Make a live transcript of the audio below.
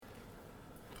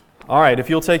All right, if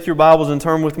you'll take your Bibles and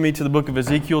turn with me to the book of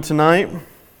Ezekiel tonight.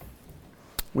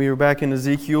 We are back in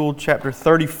Ezekiel chapter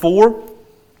 34.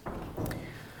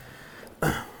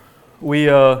 We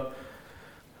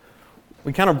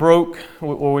kind of broke,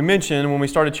 or we mentioned when we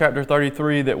started chapter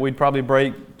 33 that we'd probably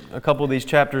break a couple of these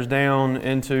chapters down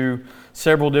into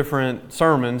several different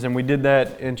sermons, and we did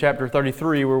that in chapter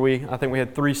 33 where I think we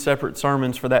had 3 separate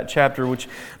sermons for that chapter, which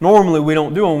normally we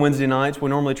don't do on Wednesday nights. We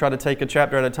normally try to take a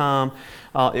chapter at a time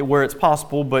where it's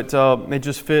possible, but it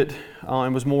just fit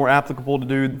and was more applicable to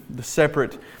do the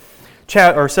separate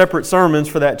sermons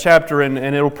for that chapter, and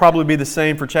it'll probably be the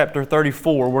same for chapter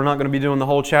 34. We're not going to be doing the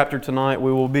whole chapter tonight.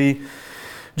 We will be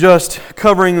just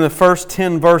covering the first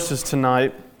 10 verses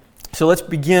tonight. So let's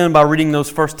begin by reading those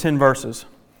first 10 verses.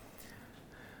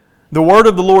 The word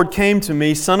of the Lord came to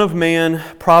me, Son of man,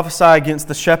 prophesy against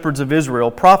the shepherds of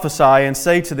Israel. Prophesy and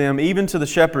say to them, even to the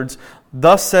shepherds,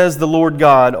 thus says the Lord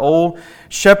God, O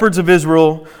shepherds of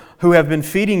Israel, who have been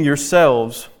feeding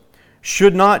yourselves,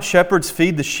 should not shepherds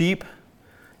feed the sheep?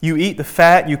 You eat the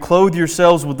fat, you clothe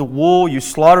yourselves with the wool, you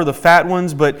slaughter the fat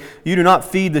ones, but you do not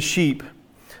feed the sheep.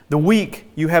 The weak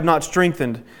you have not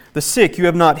strengthened, the sick you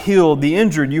have not healed, the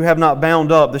injured you have not bound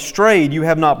up, the strayed you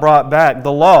have not brought back,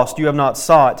 the lost you have not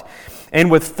sought, and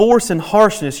with force and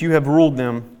harshness you have ruled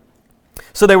them.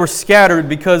 So they were scattered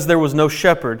because there was no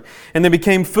shepherd, and they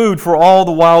became food for all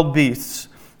the wild beasts.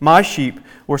 My sheep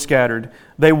were scattered.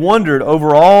 They wandered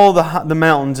over all the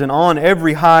mountains and on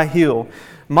every high hill.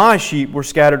 My sheep were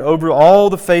scattered over all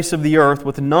the face of the earth,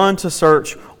 with none to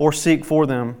search or seek for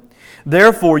them.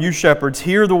 Therefore, you shepherds,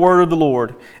 hear the word of the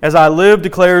Lord. As I live,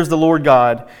 declares the Lord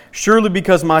God, surely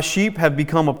because my sheep have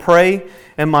become a prey,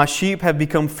 and my sheep have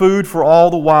become food for all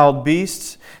the wild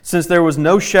beasts, since there was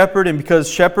no shepherd, and because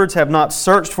shepherds have not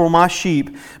searched for my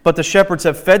sheep, but the shepherds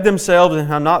have fed themselves and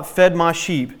have not fed my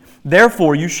sheep.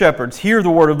 Therefore, you shepherds, hear the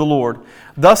word of the Lord.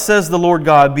 Thus says the Lord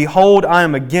God, behold, I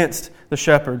am against the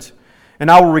shepherds,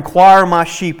 and I will require my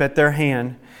sheep at their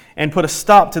hand, and put a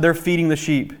stop to their feeding the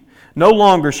sheep. No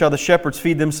longer shall the shepherds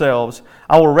feed themselves.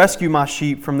 I will rescue my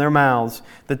sheep from their mouths,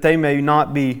 that they may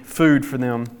not be food for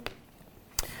them.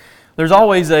 There's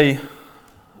always a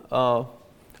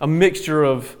mixture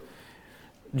of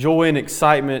joy and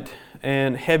excitement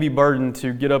and heavy burden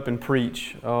to get up and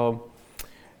preach.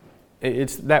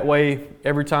 It's that way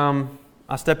every time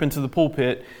I step into the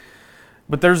pulpit.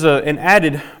 But there's an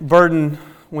added burden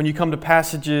when you come to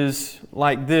passages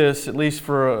like this, at least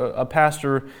for a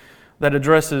pastor that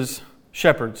addresses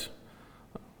shepherds,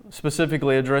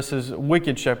 specifically addresses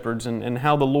wicked shepherds and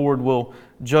how the Lord will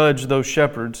judge those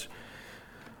shepherds.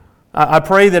 I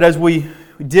pray that as we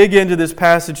dig into this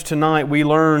passage tonight, we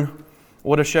learn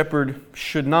what a shepherd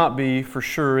should not be for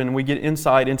sure, and we get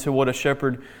insight into what a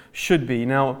shepherd should be.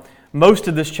 Now, most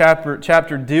of this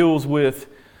chapter deals with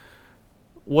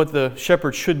what the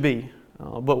shepherd should be,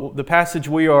 but the passage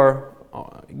we are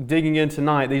digging in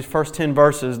tonight, these first 10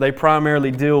 verses, they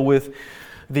primarily deal with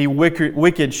the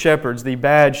wicked shepherds, the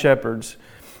bad shepherds.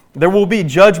 There will be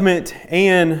judgment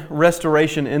and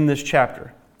restoration in this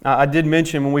chapter. I did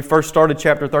mention when we first started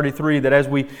chapter 33 that as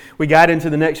we got into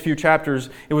the next few chapters,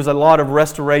 it was a lot of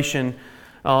restoration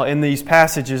in these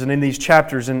passages and in these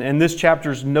chapters, and this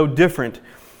chapter is no different.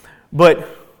 But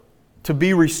to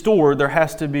be restored, there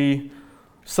has to be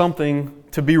something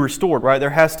to be restored, right?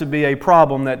 There has to be a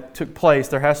problem that took place.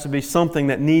 There has to be something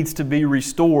that needs to be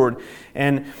restored.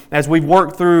 And as we've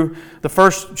worked through the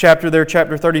first chapter there,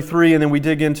 chapter 33, and then we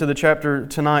dig into the chapter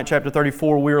tonight, chapter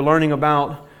 34, we are learning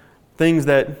about things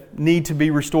that need to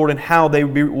be restored and how they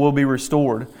will be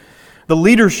restored. The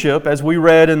leadership, as we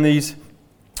read in these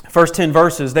first 10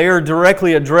 verses, they are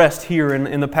directly addressed here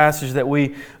in the passage that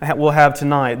we will have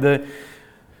tonight. The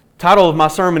title of my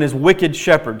sermon is Wicked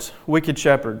Shepherds. Wicked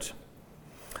Shepherds.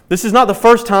 This is not the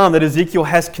first time that Ezekiel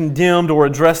has condemned or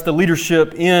addressed the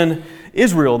leadership in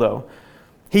Israel, though.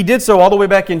 He did so all the way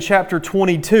back in chapter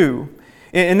 22.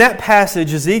 In that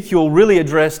passage, Ezekiel really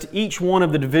addressed each one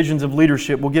of the divisions of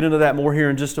leadership. We'll get into that more here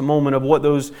in just a moment of what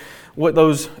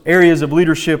those areas of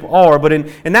leadership are. But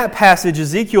in that passage,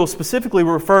 Ezekiel specifically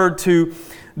referred to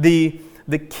the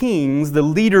kings, the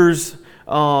leaders,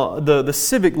 the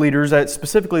civic leaders,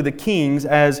 specifically the kings,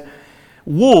 as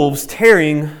wolves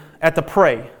tearing at the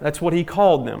prey. That's what he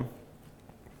called them.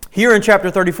 Here in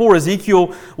chapter 34,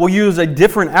 Ezekiel will use a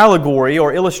different allegory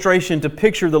or illustration to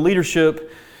picture the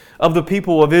leadership of the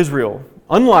people of Israel.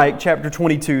 Unlike chapter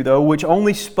 22, though, which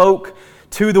only spoke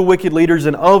to the wicked leaders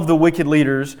and of the wicked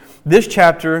leaders, this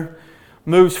chapter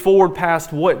moves forward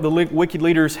past what the wicked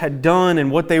leaders had done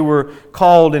and what they were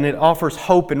called, and it offers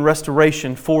hope and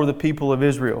restoration for the people of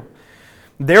Israel.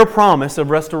 Their promise of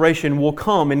restoration will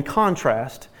come in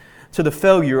contrast to the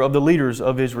failure of the leaders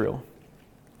of Israel.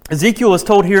 Ezekiel is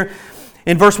told here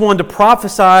in verse 1 to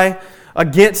prophesy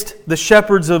against the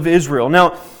shepherds of Israel.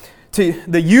 Now,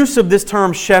 the use of this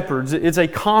term shepherds is a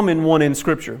common one in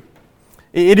Scripture.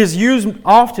 It is used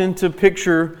often to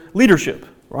picture leadership,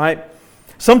 right?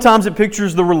 Sometimes it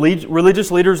pictures the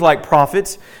religious leaders like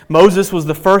prophets. Moses was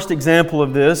the first example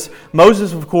of this.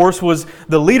 Moses, of course, was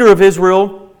the leader of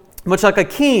Israel, much like a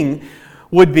king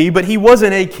would be, but he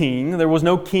wasn't a king. There was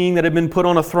no king that had been put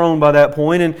on a throne by that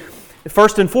point. And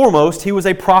first and foremost, he was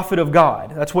a prophet of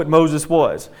God. That's what Moses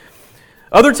was.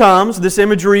 Other times, this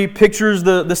imagery pictures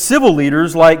the civil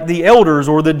leaders like the elders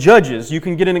or the judges. You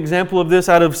can get an example of this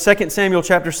out of 2 Samuel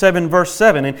chapter 7, verse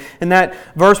 7. And in that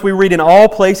verse we read, "In all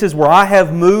places where I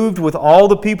have moved with all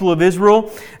the people of Israel,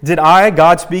 did I,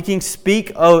 God speaking,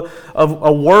 speak of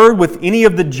a word with any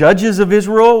of the judges of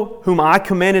Israel, whom I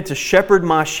commanded to shepherd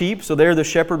my sheep?" So there the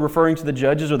shepherd referring to the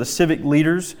judges or the civic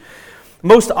leaders.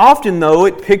 Most often, though,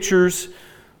 it pictures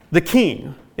the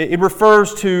king. It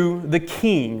refers to the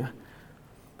king.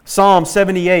 Psalm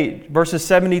 78, verses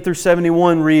 70 through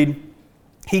 71 read,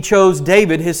 "He chose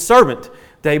David, his servant,"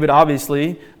 David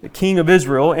obviously, the king of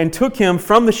Israel, "and took him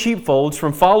from the sheepfolds,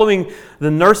 from following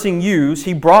the nursing ewes.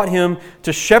 He brought him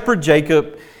to shepherd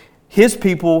Jacob, his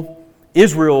people,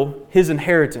 Israel, his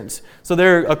inheritance." So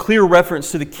there a clear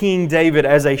reference to the King David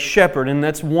as a shepherd, and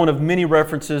that's one of many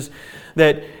references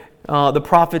that the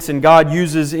prophets and God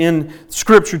uses in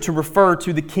Scripture to refer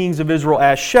to the kings of Israel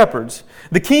as shepherds.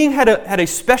 The king had a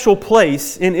special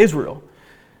place in Israel.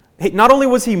 Not only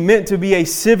was he meant to be a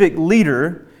civic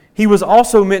leader, he was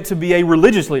also meant to be a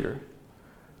religious leader.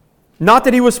 Not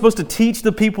that he was supposed to teach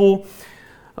the people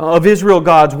of Israel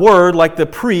God's word like the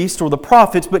priest or the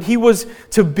prophets, but he was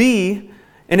to be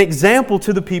an example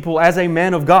to the people as a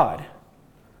man of God.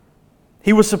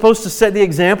 He was supposed to set the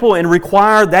example and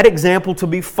require that example to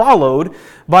be followed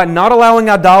by not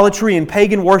allowing idolatry and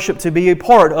pagan worship to be a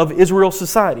part of Israel's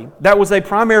society. That was a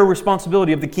primary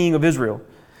responsibility of the king of Israel.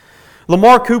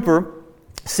 Lamar Cooper,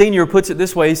 Sr., puts it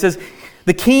this way. He says,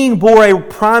 "The king bore a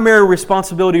primary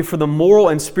responsibility for the moral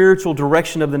and spiritual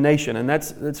direction of the nation." And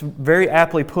that's very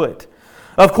aptly put.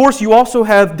 Of course, you also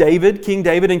have David, King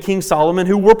David and King Solomon,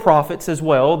 who were prophets as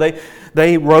well.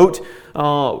 They wrote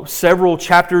several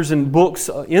chapters and books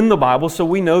in the Bible, so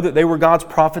we know that they were God's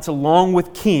prophets along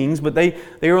with kings, but they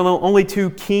were the only two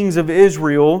kings of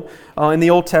Israel in the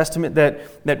Old Testament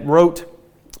that wrote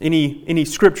any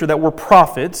scripture that were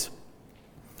prophets.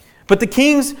 But the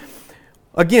kings,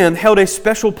 again, held a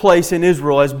special place in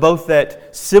Israel as both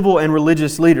that civil and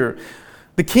religious leader.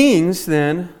 The kings,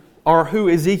 then, are who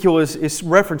Ezekiel is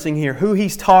referencing here, who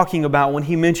he's talking about when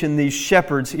he mentioned these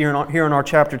shepherds here in our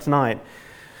chapter tonight.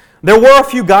 There were a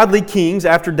few godly kings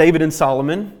after David and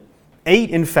Solomon, 8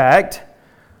 in fact,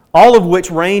 all of which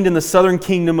reigned in the southern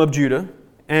kingdom of Judah,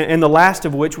 and the last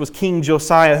of which was King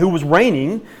Josiah, who was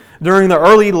reigning during the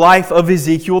early life of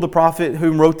Ezekiel, the prophet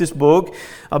who wrote this book,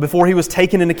 before he was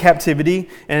taken into captivity.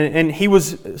 And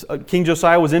King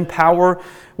Josiah was in power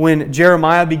when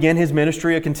Jeremiah began his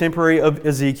ministry, a contemporary of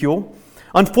Ezekiel.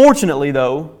 Unfortunately,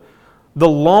 though, the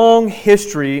long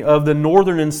history of the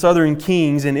northern and southern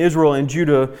kings in Israel and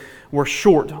Judah were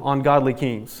short on godly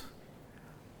kings.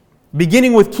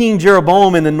 Beginning with King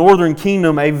Jeroboam in the northern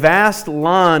kingdom, a vast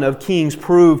line of kings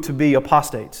proved to be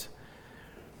apostates,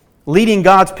 leading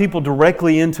God's people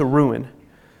directly into ruin.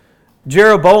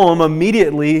 Jeroboam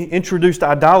immediately introduced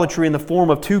idolatry in the form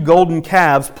of 2 golden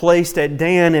calves placed at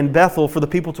Dan and Bethel for the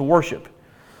people to worship.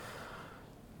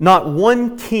 Not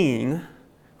one king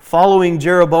following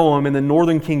Jeroboam in the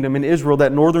northern kingdom, in Israel,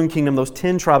 that northern kingdom, those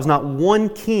 10 tribes, not one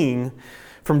king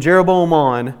from Jeroboam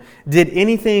on did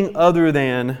anything other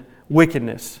than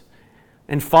wickedness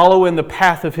and follow in the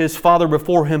path of his father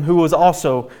before him, who was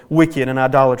also wicked and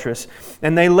idolatrous.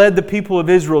 And they led the people of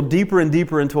Israel deeper and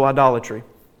deeper into idolatry.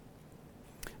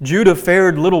 Judah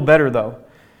fared little better, though.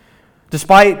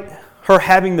 Despite her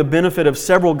having the benefit of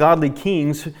several godly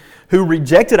kings who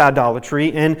rejected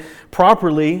idolatry and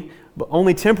properly, but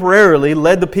only temporarily,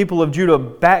 led the people of Judah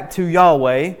back to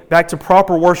Yahweh, back to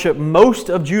proper worship, most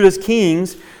of Judah's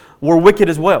kings were wicked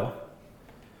as well.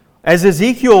 As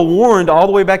Ezekiel warned all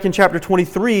the way back in chapter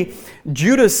 23,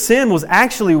 Judah's sin was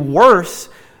actually worse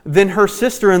than her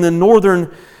sister in the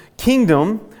northern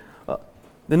kingdom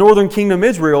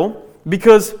Israel,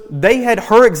 because they had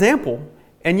her example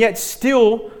and yet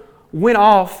still went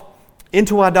off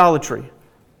into idolatry.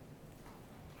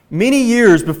 Many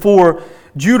years before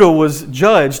Judah was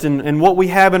judged, and what we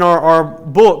have in our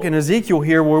book in Ezekiel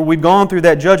here, where we've gone through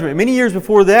that judgment, many years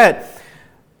before that,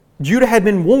 Judah had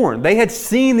been warned. They had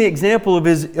seen the example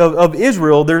of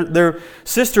Israel, their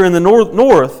sister in the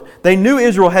north. They knew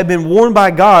Israel had been warned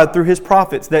by God through His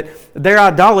prophets that their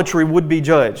idolatry would be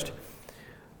judged.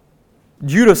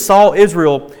 Judah saw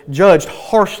Israel judged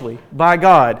harshly by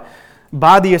God,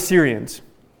 by the Assyrians.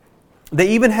 They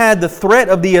even had the threat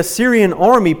of the Assyrian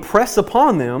army press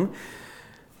upon them.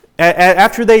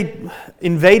 After they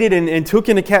invaded and took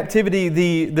into captivity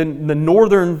the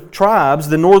northern tribes,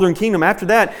 the northern kingdom, after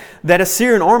that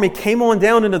Assyrian army came on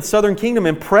down into the southern kingdom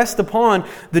and pressed upon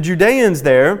the Judeans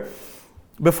there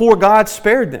before God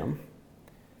spared them.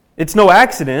 It's no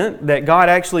accident that God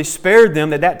actually spared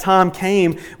them, that time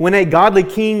came when a godly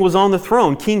king was on the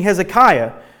throne, King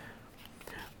Hezekiah.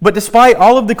 But despite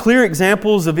all of the clear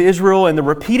examples of Israel and the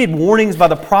repeated warnings by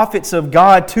the prophets of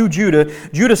God to Judah,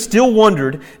 Judah still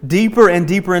wandered deeper and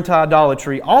deeper into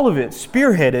idolatry, all of it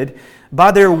spearheaded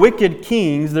by their wicked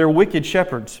kings, their wicked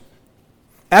shepherds.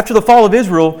 After the fall of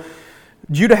Israel,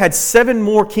 Judah had 7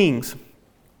 more kings.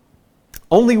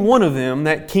 Only one of them,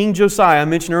 that King Josiah I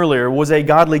mentioned earlier, was a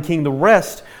godly king. The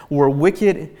rest were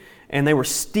wicked and they were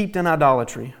steeped in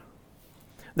idolatry.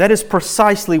 That is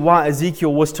precisely why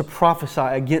Ezekiel was to prophesy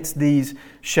against these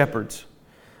shepherds.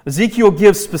 Ezekiel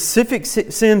gives specific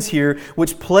sins here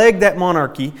which plagued that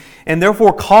monarchy and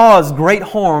therefore caused great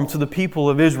harm to the people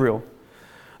of Israel.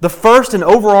 The first and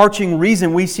overarching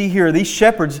reason we see here these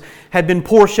shepherds had been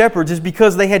poor shepherds is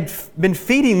because they had been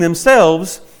feeding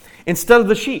themselves instead of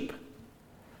the sheep.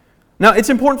 Now, it's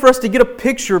important for us to get a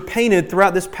picture painted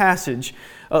throughout this passage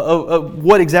of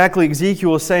what exactly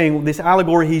Ezekiel is saying, this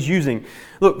allegory he's using.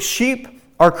 Look, sheep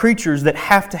are creatures that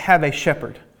have to have a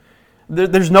shepherd.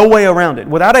 There's no way around it.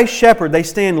 Without a shepherd, they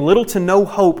stand little to no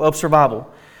hope of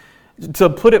survival.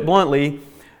 To put it bluntly,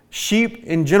 sheep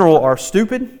in general are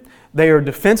stupid. They are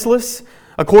defenseless.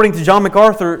 According to John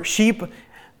MacArthur, sheep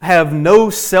have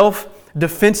no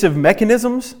self-defensive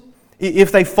mechanisms.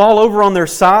 If they fall over on their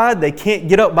side, they can't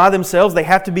get up by themselves. They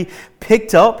have to be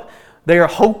picked up. They are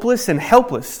hopeless and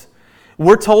helpless.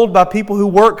 We're told by people who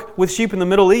work with sheep in the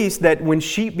Middle East that when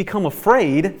sheep become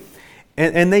afraid,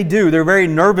 and they do, they're very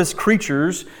nervous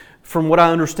creatures from what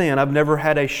I understand. I've never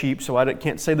had a sheep, so I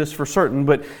can't say this for certain,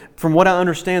 but from what I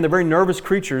understand, they're very nervous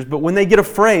creatures. But when they get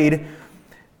afraid,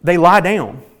 they lie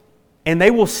down, and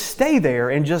they will stay there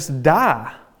and just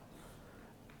die.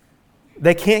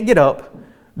 They can't get up.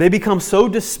 They become so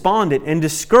despondent and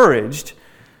discouraged,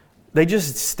 they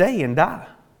just stay and die.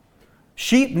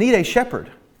 Sheep need a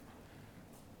shepherd.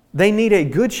 They need a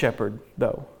good shepherd,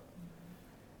 though.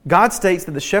 God states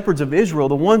that the shepherds of Israel,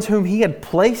 the ones whom He had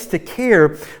placed to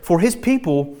care for His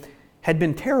people, had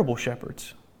been terrible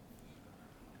shepherds.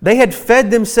 They had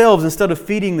fed themselves instead of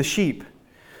feeding the sheep.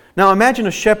 Now imagine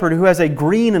a shepherd who has a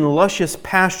green and luscious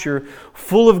pasture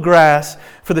full of grass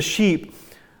for the sheep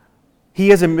he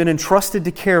has been entrusted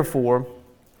to care for.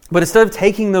 But instead of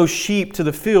taking those sheep to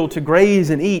the field to graze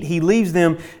and eat, he leaves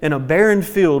them in a barren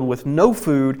field with no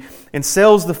food and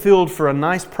sells the field for a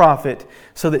nice profit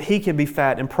so that he can be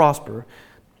fat and prosper,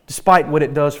 despite what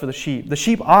it does for the sheep. The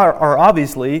sheep are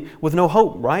obviously with no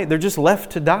hope, right? They're just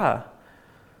left to die.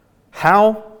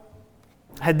 How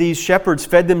had these shepherds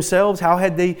fed themselves? How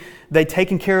had they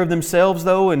taken care of themselves,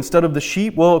 though, instead of the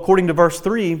sheep? Well, according to verse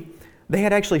 3, they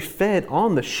had actually fed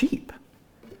on the sheep.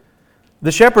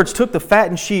 The shepherds took the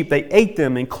fattened sheep, they ate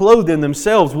them and clothed them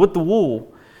themselves with the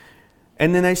wool,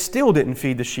 and then they still didn't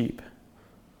feed the sheep.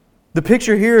 The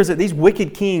picture here is that these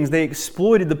wicked kings, they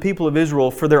exploited the people of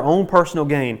Israel for their own personal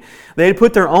gain. They had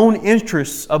put their own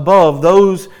interests above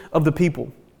those of the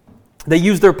people. They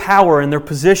used their power and their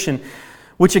position,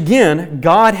 which again,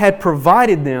 God had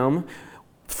provided them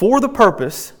for the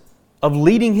purpose of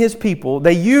leading His people.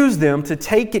 They used them to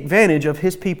take advantage of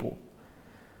His people.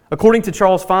 According to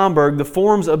Charles Feinberg, the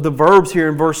forms of the verbs here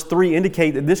in verse 3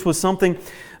 indicate that this was something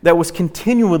that was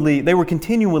they were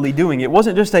continually doing. It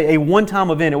wasn't just a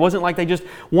one-time event. It wasn't like they just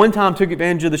one time took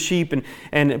advantage of the sheep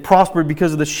and prospered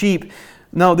because of the sheep.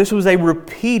 No, this was a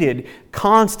repeated,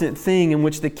 constant thing in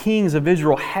which the kings of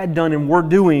Israel had done and were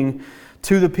doing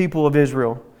to the people of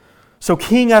Israel. So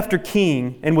king after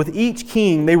king, and with each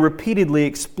king, they repeatedly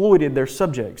exploited their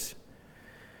subjects.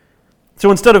 So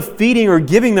instead of feeding or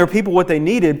giving their people what they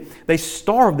needed, they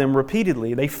starved them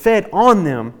repeatedly. They fed on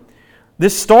them.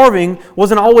 This starving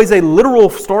wasn't always a literal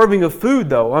starving of food,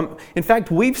 though. In fact,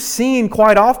 we've seen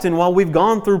quite often while we've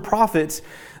gone through prophets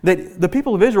that the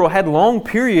people of Israel had long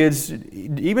periods,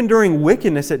 even during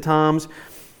wickedness at times,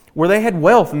 where they had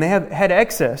wealth and they had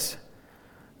excess.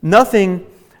 Nothing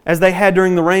as they had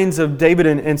during the reigns of David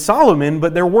and Solomon,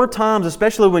 but there were times,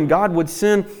 especially when God would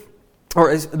send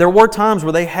there were times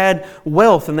where they had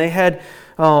wealth and they had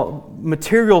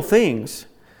material things.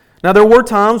 Now, there were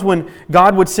times when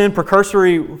God would send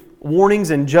precursory warnings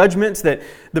and judgments that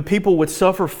the people would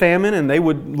suffer famine and they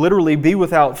would literally be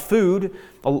without food,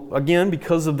 again,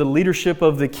 because of the leadership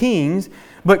of the kings.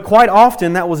 But quite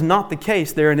often, that was not the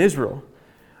case there in Israel.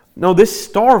 No, this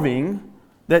starving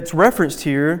that's referenced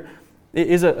here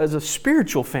is a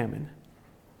spiritual famine.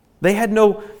 They had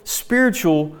no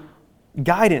spiritual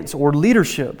guidance or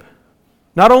leadership.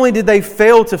 Not only did they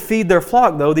fail to feed their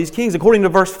flock, though, these kings, according to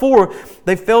verse 4,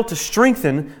 they failed to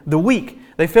strengthen the weak.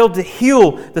 They failed to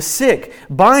heal the sick,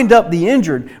 bind up the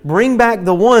injured, bring back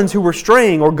the ones who were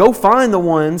straying, or go find the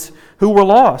ones who were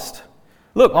lost.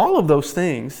 Look, all of those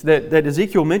things that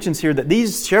Ezekiel mentions here that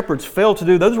these shepherds failed to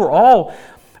do, those were all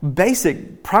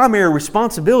basic, primary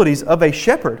responsibilities of a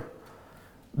shepherd.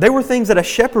 They were things that a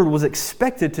shepherd was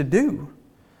expected to do.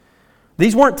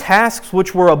 These weren't tasks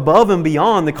which were above and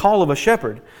beyond the call of a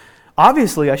shepherd.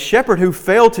 Obviously, a shepherd who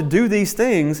failed to do these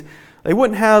things, they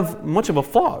wouldn't have much of a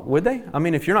flock, would they? I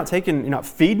mean, if you're not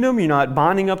feeding them, you're not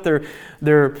binding up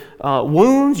their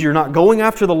wounds, you're not going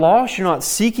after the lost, you're not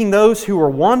seeking those who are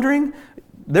wandering,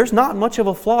 there's not much of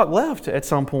a flock left at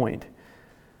some point.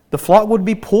 The flock would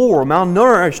be poor,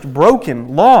 malnourished,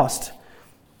 broken, lost.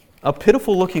 A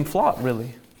pitiful looking flock,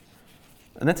 really.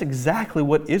 And that's exactly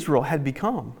what Israel had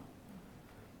become.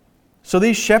 So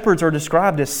these shepherds are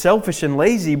described as selfish and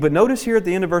lazy, but notice here at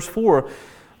the end of verse 4,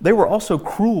 they were also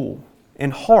cruel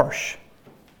and harsh.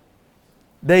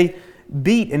 They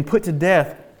beat and put to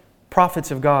death prophets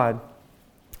of God.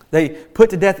 They put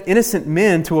to death innocent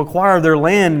men to acquire their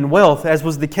land and wealth, as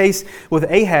was the case with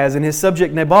Ahaz and his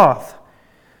subject Naboth.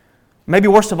 Maybe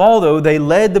worst of all, though, they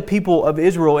led the people of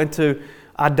Israel into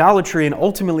idolatry and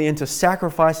ultimately into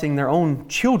sacrificing their own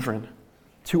children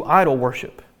to idol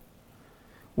worship.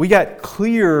 We got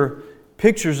clear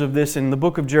pictures of this in the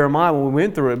book of Jeremiah when we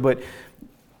went through it, but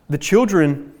the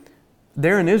children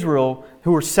there in Israel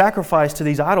who were sacrificed to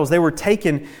these idols, they were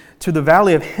taken to the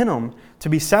valley of Hinnom to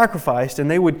be sacrificed,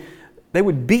 and they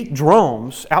would beat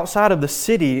drums outside of the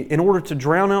city in order to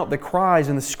drown out the cries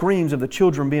and the screams of the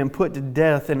children being put to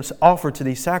death and offered to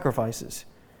these sacrifices.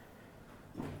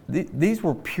 These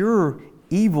were pure,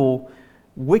 evil,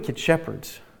 wicked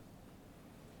shepherds.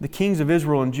 The kings of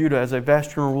Israel and Judah as a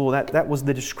vast general rule, that was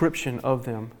the description of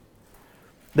them.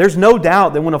 There's no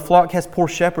doubt that when a flock has poor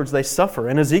shepherds, they suffer.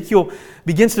 And Ezekiel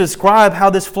begins to describe how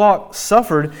this flock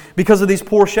suffered because of these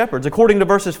poor shepherds. According to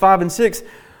verses 5 and 6,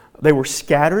 they were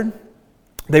scattered.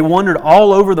 They wandered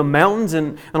all over the mountains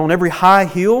and on every high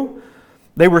hill.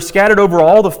 They were scattered over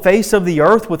all the face of the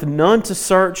earth with none to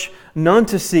search, none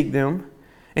to seek them.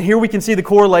 And here we can see the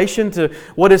correlation to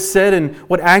what is said and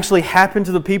what actually happened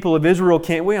to the people of Israel,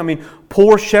 can't we? I mean,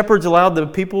 poor shepherds allowed the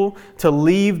people to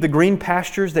leave the green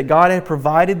pastures that God had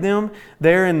provided them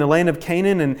there in the land of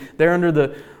Canaan, and there under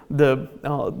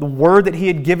the word that He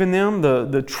had given them,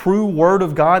 the true word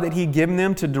of God that He had given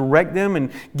them to direct them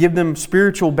and give them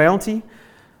spiritual bounty.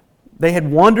 They had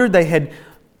wandered, they had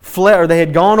fled, or they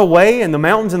had gone away, and the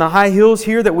mountains and the high hills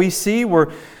here that we see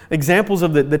were examples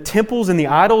of the temples and the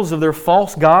idols of their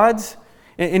false gods.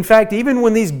 In fact, even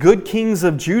when these good kings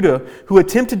of Judah, who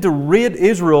attempted to rid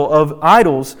Israel of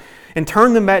idols and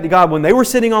turn them back to God, when they were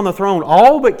sitting on the throne,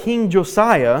 all but King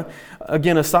Josiah,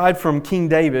 again, aside from King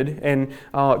David and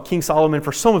King Solomon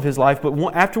for some of his life, but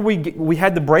after we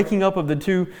had the breaking up of the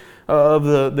two of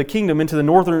the kingdom into the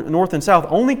north and south,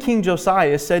 only King Josiah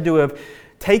is said to have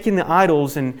taken the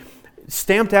idols and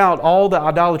stamped out all the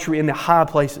idolatry in the high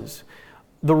places.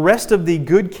 The rest of the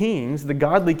good kings, the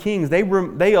godly kings,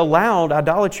 they allowed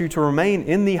idolatry to remain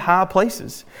in the high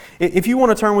places. If you want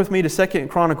to turn with me to 2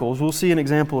 Chronicles, we'll see an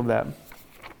example of that.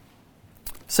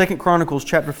 2 Chronicles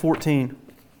chapter 14.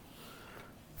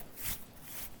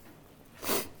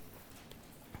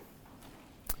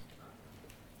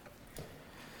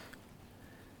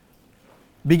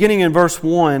 Beginning in verse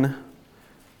 1,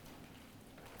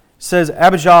 says,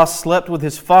 Abijah slept with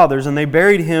his fathers, and they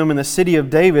buried him in the city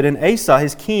of David. And Asa,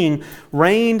 his king,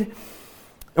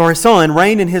 his son,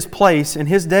 reigned in his place. In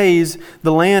his days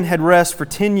the land had rest for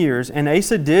 10 years. And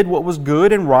Asa did what was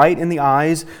good and right in the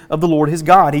eyes of the Lord his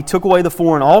God. He took away the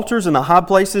foreign altars and the high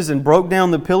places, and broke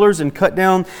down the pillars, and cut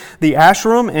down the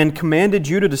Asherim, and commanded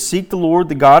Judah to seek the Lord,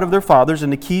 the God of their fathers,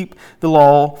 and to keep the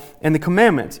law and the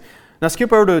commandments. Now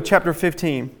skip over to chapter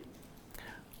 15.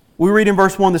 We read in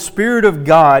verse 1, the Spirit of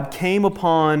God came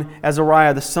upon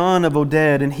Azariah, the son of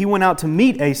Oded, and he went out to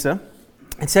meet Asa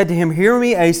and said to him, Hear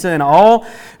me, Asa, and all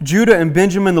Judah and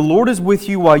Benjamin, the Lord is with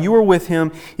you while you are with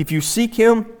him. If you seek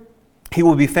him, he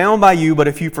will be found by you, but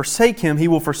if you forsake him, he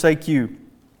will forsake you.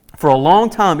 For a long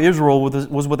time, Israel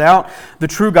was without the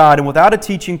true God and without a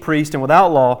teaching priest and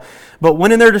without law. But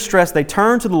when in their distress they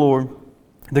turned to the Lord,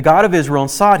 the God of Israel, and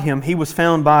sought Him, He was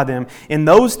found by them. In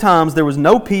those times there was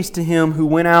no peace to him who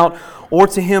went out or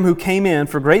to him who came in,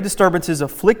 for great disturbances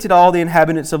afflicted all the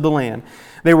inhabitants of the land.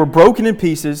 They were broken in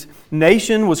pieces.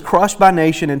 Nation was crushed by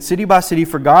nation, and city by city,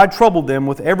 for God troubled them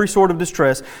with every sort of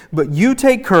distress. But you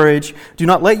take courage. Do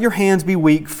not let your hands be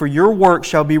weak, for your work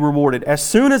shall be rewarded. As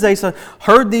soon as Asa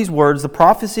heard these words, the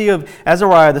prophecy of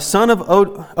Azariah, the son of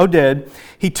Oded,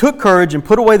 he took courage and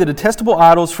put away the detestable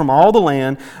idols from all the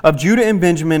land of Judah and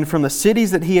Benjamin, from the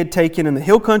cities that he had taken in the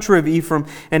hill country of Ephraim,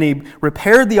 and he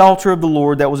repaired the altar of the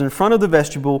Lord that was in front of the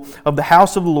vestibule of the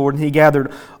house of the Lord. And he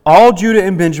gathered all Judah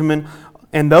and Benjamin,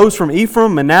 and those from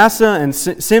Ephraim, Manasseh, and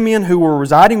Simeon who were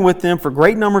residing with them, for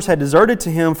great numbers had deserted to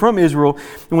him from Israel.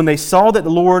 And when they saw that the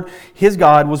Lord his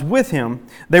God was with him,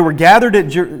 they were gathered at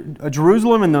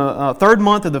Jerusalem in the 3rd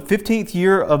month of the 15th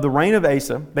year of the reign of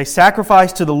Asa. They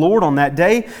sacrificed to the Lord on that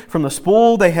day. From the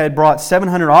spoil they had brought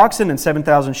 700 oxen and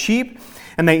 7,000 sheep.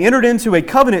 And they entered into a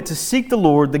covenant to seek the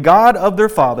Lord, the God of their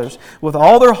fathers, with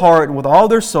all their heart and with all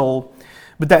their soul,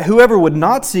 but that whoever would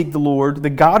not seek the Lord, the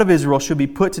God of Israel, should be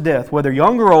put to death, whether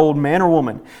young or old, man or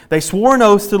woman. They swore an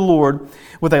oath to the Lord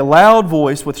with a loud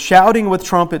voice, with shouting, with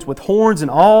trumpets, with horns,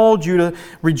 and all Judah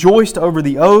rejoiced over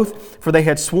the oath, for they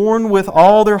had sworn with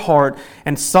all their heart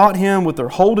and sought Him with their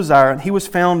whole desire, and He was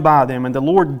found by them, and the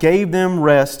Lord gave them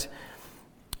rest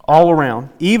all around.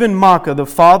 Even Maacah,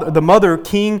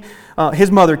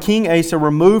 his mother, King Asa,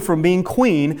 removed from being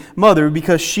queen mother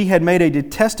because she had made a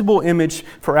detestable image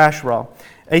for Asherah.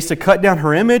 Asa cut down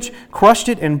her image, crushed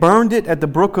it, and burned it at the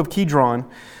brook of Kidron.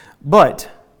 But,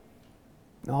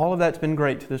 all of that's been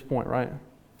great to this point, right?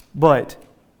 But,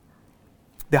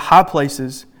 the high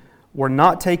places were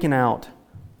not taken out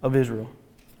of Israel.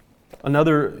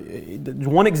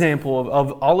 One example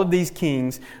of all of these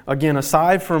kings, again,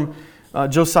 aside from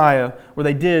Josiah, where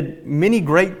they did many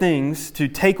great things to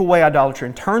take away idolatry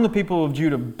and turn the people of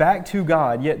Judah back to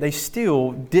God, yet they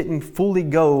still didn't fully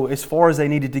go as far as they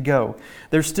needed to go.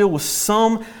 There still was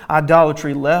some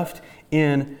idolatry left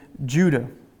in Judah.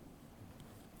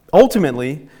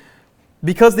 Ultimately,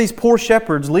 because these poor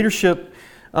shepherds' leadership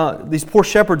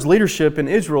in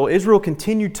Israel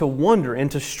continued to wander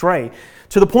and to stray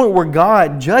to the point where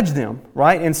God judged them,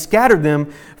 right, and scattered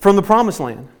them from the promised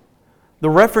land. The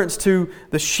reference to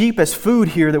the sheep as food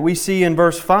here that we see in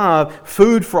verse 5,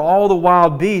 food for all the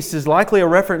wild beasts, is likely a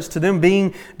reference to them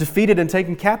being defeated and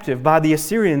taken captive by the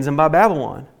Assyrians and by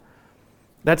Babylon.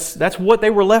 That's what they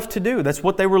were left to do. That's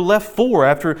what they were left for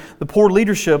after the poor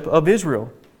leadership of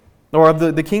Israel, or of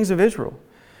the kings of Israel.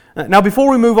 Now, before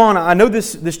we move on, I know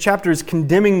this chapter is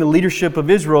condemning the leadership of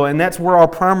Israel, and that's where our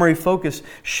primary focus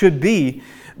should be.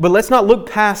 But let's not look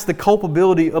past the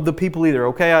culpability of the people either,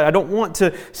 okay? I don't want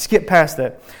to skip past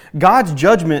that. God's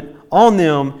judgment on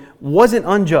them wasn't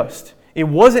unjust. It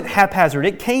wasn't haphazard.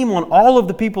 It came on all of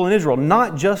the people in Israel,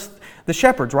 not just the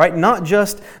shepherds, right? Not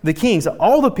just the kings.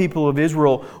 All the people of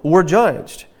Israel were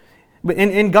judged.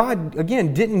 And God,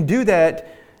 again, didn't do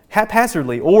that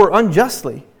haphazardly or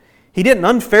unjustly. He didn't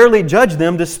unfairly judge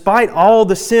them despite all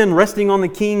the sin resting on the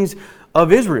kings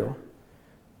of Israel.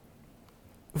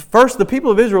 First, the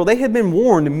people of Israel, they had been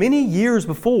warned many years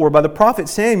before by the prophet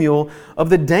Samuel of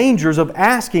the dangers of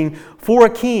asking for a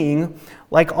king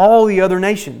like all the other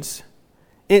nations.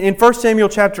 In 1 Samuel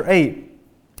chapter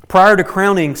 8, prior to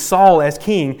crowning Saul as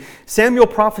king, Samuel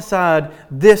prophesied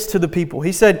this to the people.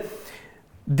 He said,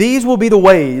 "These will be the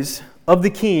ways of the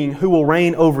king who will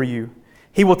reign over you.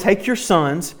 He will take your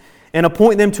sons and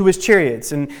appoint them to his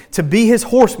chariots, and to be his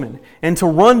horsemen, and to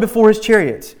run before his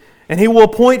chariots. And he will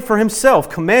appoint for himself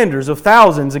commanders of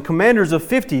thousands and commanders of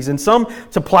 50s, and some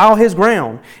to plow his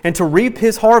ground, and to reap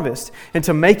his harvest, and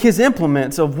to make his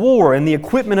implements of war and the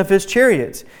equipment of his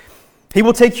chariots. He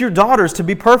will take your daughters to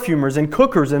be perfumers and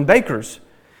cookers and bakers.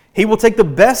 He will take the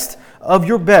best of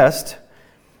your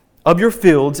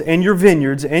fields and your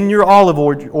vineyards and your olive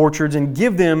orchards, and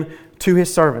give them to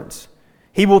his servants.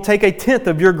 He will take 1/10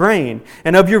 of your grain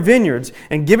and of your vineyards,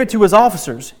 and give it to his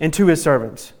officers and to his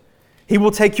servants. He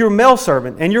will take your male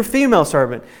servant and your female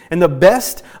servant, and the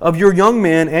best of your young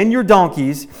men and your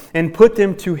donkeys, and put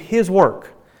them to his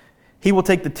work. He will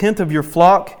take the 1/10 of your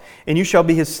flock, and you shall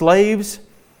be his slaves.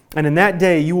 And in that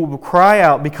day you will cry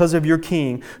out because of your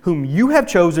king, whom you have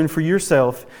chosen for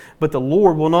yourself, but the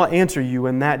Lord will not answer you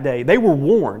in that day." They were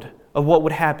warned of what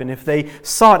would happen if they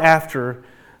sought after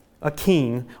a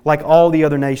king like all the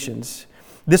other nations.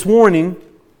 This warning,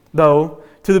 though,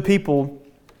 to the people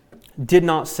did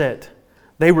not set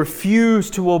They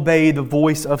refused to obey the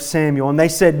voice of Samuel, and they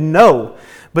said, "No,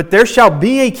 but there shall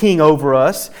be a king over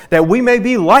us, that we may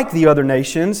be like the other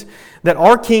nations, that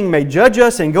our king may judge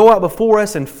us and go out before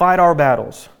us and fight our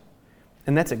battles."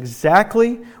 And that's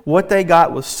exactly what they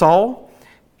got with Saul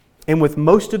and with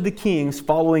most of the kings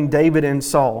following David and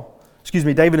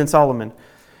Solomon.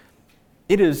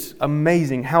 It is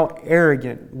amazing how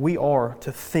arrogant we are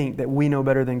to think that we know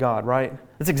better than God, right?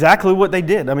 That's exactly what they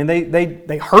did. I mean,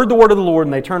 they heard the word of the Lord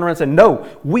and they turned around and said, "No,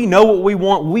 we know what we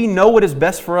want. We know what is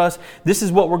best for us. This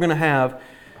is what we're going to have,"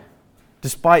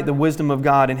 despite the wisdom of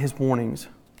God and His warnings.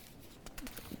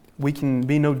 We can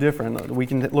be no different. We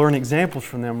can learn examples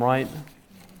from them, right?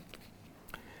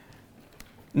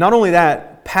 Not only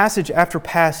that, passage after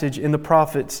passage in the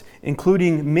prophets,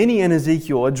 including many in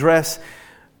Ezekiel, address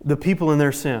the people in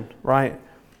their sin, right?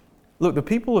 Look, the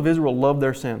people of Israel loved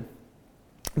their sin.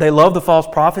 They loved the false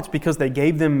prophets because they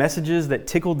gave them messages that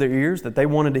tickled their ears, that they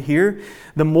wanted to hear.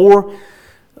 They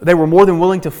were more than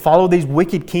willing to follow these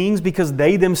wicked kings because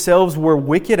they themselves were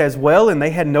wicked as well, and they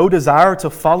had no desire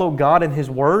to follow God and His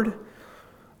Word.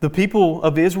 The people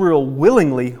of Israel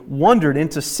willingly wandered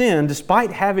into sin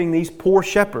despite having these poor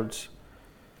shepherds.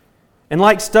 And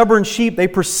like stubborn sheep, they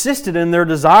persisted in their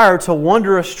desire to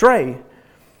wander astray.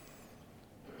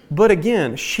 But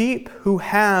again, sheep who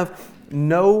have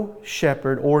no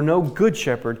shepherd or no good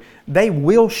shepherd, they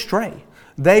will stray.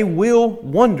 They will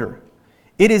wander.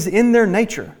 It is in their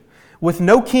nature. With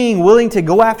no king willing to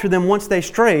go after them once they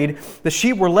strayed, the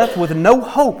sheep were left with no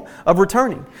hope of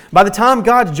returning. By the time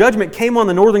God's judgment came on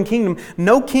the northern kingdom,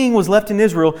 no king was left in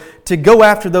Israel to go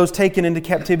after those taken into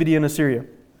captivity in Assyria.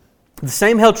 The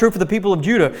same held true for the people of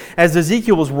Judah. As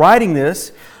Ezekiel was writing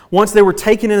this, once they were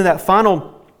taken into that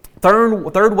final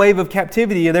third wave of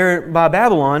captivity there by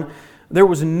Babylon, there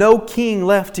was no king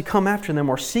left to come after them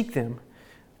or seek them.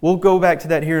 We'll go back to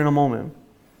that here in a moment.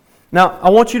 Now, I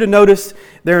want you to notice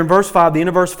there in verse 5, the end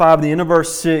of verse 5, the end of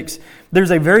verse 6,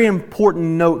 there's a very important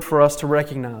note for us to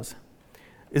recognize.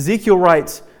 Ezekiel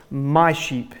writes, "My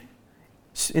sheep,"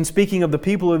 in speaking of the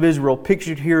people of Israel,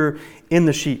 pictured here in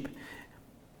the sheep.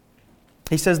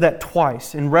 He says that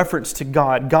twice in reference to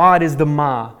God. God is the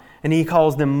 "my," and He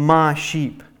calls them "my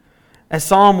sheep." As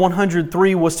Psalm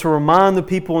 103 was to remind the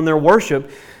people in their worship,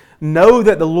 know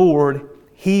that the Lord,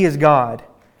 He is God.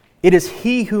 It is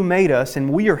He who made us,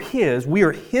 and we are His. We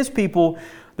are His people,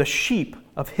 the sheep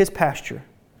of His pasture.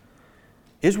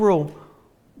 Israel,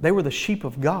 they were the sheep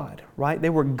of God, right? They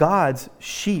were God's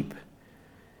sheep.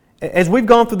 As we've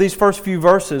gone through these first few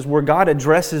verses where God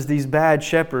addresses these bad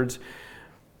shepherds,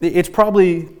 it's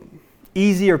probably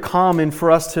easy or common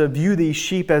for us to view these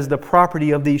sheep as the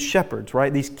property of these shepherds,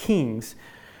 right? These kings.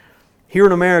 Here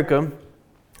in America,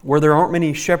 where there aren't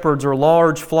many shepherds or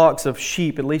large flocks of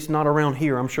sheep, at least not around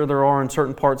here. I'm sure there are in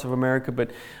certain parts of America,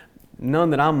 but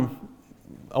none that I'm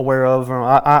aware of or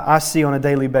I see on a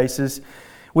daily basis.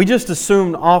 We just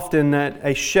assume often that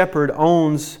a shepherd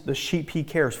owns the sheep he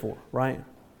cares for, right?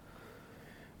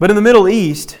 But in the Middle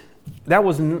East, that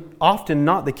was often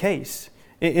not the case.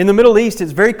 In the Middle East,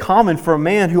 it's very common for a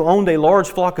man who owned a large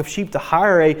flock of sheep to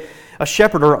hire a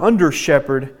shepherd or under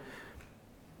shepherd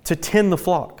to tend the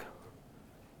flock.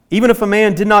 Even if a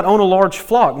man did not own a large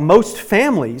flock, most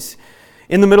families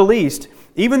in the Middle East,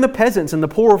 even the peasants and the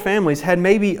poorer families, had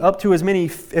maybe up to as many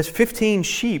as 15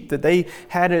 sheep that they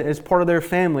had as part of their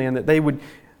family and that they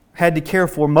had to care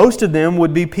for. Most of them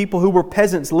would be people who were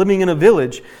peasants living in a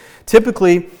village,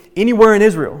 typically anywhere in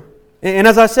Israel. And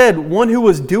as I said, one who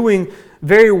was doing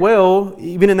very well,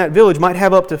 even in that village, might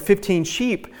have up to 15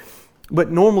 sheep,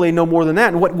 but normally no more than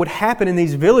that. And what would happen in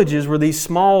these villages where these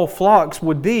small flocks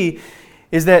would be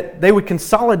is that they would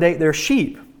consolidate their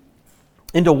sheep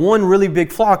into one really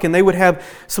big flock, and they would have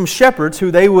some shepherds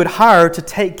who they would hire to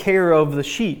take care of the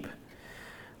sheep.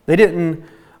 They didn't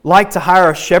like to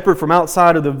hire a shepherd from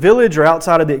outside of the village or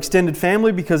outside of the extended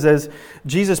family because, as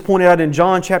Jesus pointed out in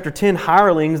John chapter 10,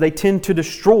 hirelings, they tend to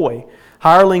destroy.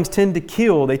 Hirelings tend to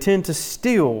kill. They tend to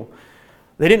steal.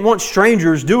 They didn't want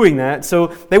strangers doing that, so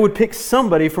they would pick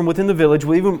somebody from within the village,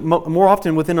 even more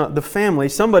often within the family,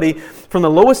 somebody from the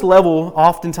lowest level,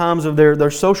 oftentimes, of their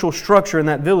social structure in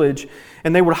that village,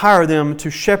 and they would hire them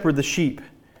to shepherd the sheep.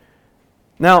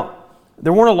 Now,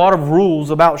 there weren't a lot of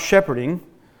rules about shepherding,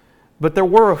 but there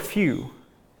were a few.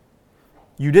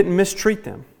 You didn't mistreat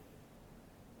them.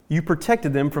 You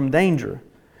protected them from danger.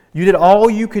 You did all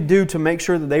you could do to make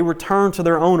sure that they returned to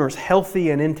their owners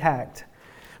healthy and intact.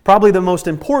 Probably the most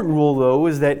important rule, though,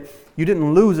 is that you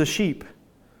didn't lose a sheep.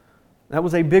 That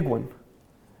was a big one.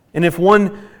 And if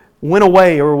one went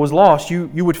away or was lost, you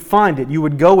would find it. You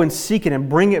would go and seek it and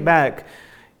bring it back,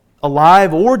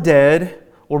 alive or dead,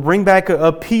 or bring back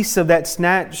a piece of that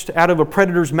snatched out of a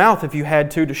predator's mouth if you had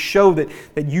to show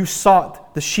that you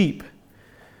sought the sheep.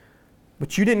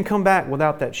 But you didn't come back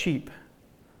without that sheep.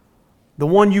 The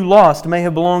one you lost may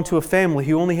have belonged to a family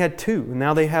who only had two, and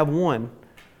now they have one.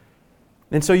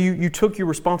 And so you took your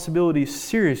responsibilities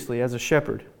seriously as a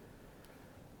shepherd.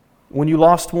 When you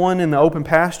lost one in the open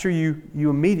pasture, you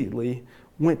immediately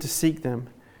went to seek them.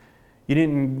 You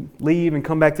didn't leave and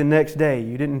come back the next day.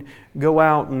 You didn't go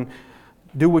out and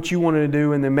do what you wanted to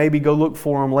do and then maybe go look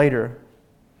for them later.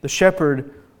 The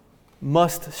shepherd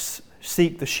must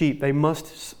seek the sheep. They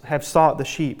must have sought the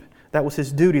sheep. That was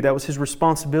his duty. That was his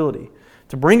responsibility.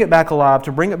 To bring it back alive,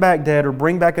 to bring it back dead, or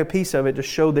bring back a piece of it to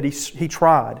show that he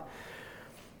tried.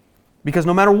 Because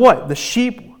no matter what, the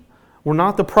sheep were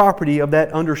not the property of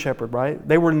that under-shepherd, right?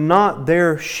 They were not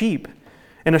their sheep.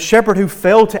 And a shepherd who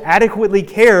failed to adequately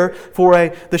care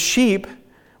for the sheep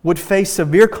would face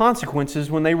severe consequences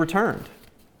when they returned.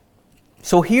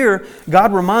 So here,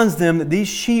 God reminds them that these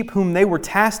sheep whom they were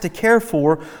tasked to care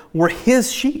for were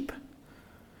His sheep.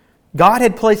 God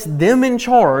had placed them in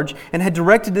charge and had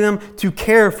directed them to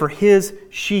care for His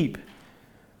sheep.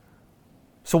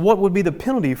 So what would be the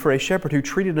penalty for a shepherd who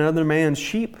treated another man's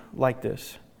sheep like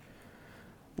this?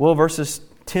 Well, verses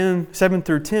 7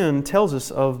 through 10 tells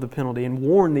us of the penalty and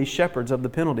warn these shepherds of the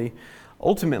penalty.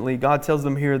 Ultimately, God tells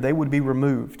them here they would be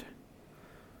removed.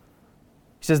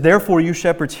 He says, "Therefore you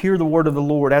shepherds hear the word of the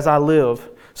Lord as I live."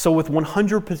 So with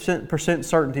 100%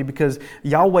 certainty, because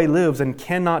Yahweh lives and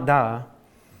cannot die,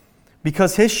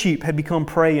 because His sheep had become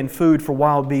prey and food for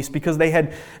wild beasts, because they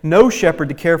had no shepherd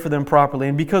to care for them properly,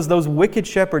 and because those wicked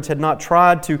shepherds had not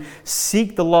tried to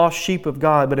seek the lost sheep of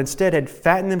God, but instead had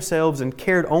fattened themselves and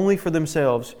cared only for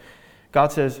themselves,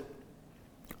 God says,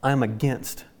 I am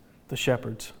against the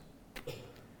shepherds.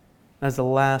 That's the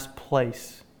last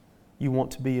place you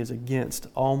want to be, is against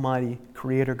Almighty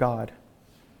Creator God.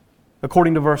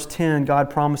 According to verse 10, God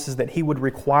promises that He would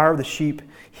require the sheep,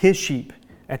 His sheep,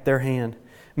 at their hand.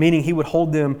 Meaning He would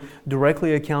hold them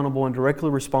directly accountable and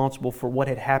directly responsible for what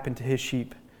had happened to His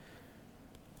sheep.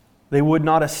 They would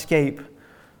not escape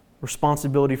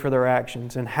responsibility for their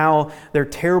actions and how their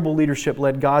terrible leadership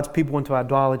led God's people into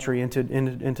idolatry,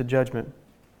 into judgment.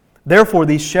 Therefore,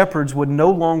 these shepherds would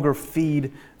no longer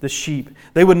feed the sheep.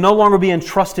 They would no longer be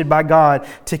entrusted by God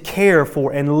to care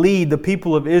for and lead the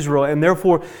people of Israel, and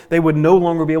therefore they would no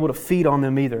longer be able to feed on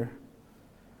them either.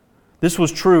 This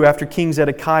was true after King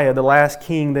Zedekiah, the last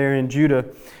king there in Judah.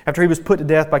 After he was put to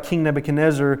death by King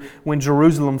Nebuchadnezzar when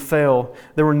Jerusalem fell,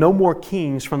 there were no more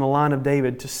kings from the line of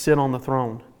David to sit on the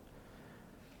throne.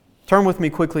 Turn with me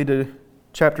quickly to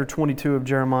chapter 22 of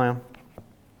Jeremiah.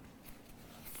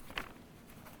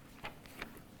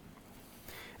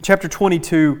 In chapter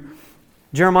 22,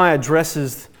 Jeremiah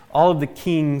addresses all of the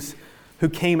kings who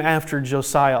came after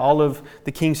Josiah, all of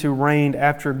the kings who reigned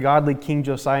after godly King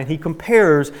Josiah. And he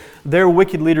compares their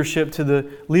wicked leadership to the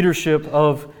leadership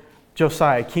of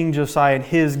Josiah, King Josiah, and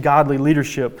his godly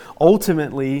leadership.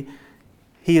 Ultimately,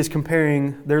 he is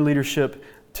comparing their leadership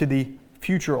to the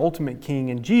future ultimate king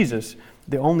in Jesus,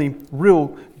 the only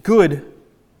real good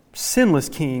sinless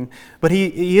king. But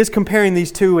he is comparing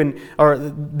these two,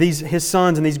 his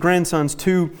sons and these grandsons,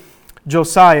 to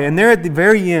Josiah. And there at the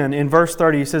very end, in verse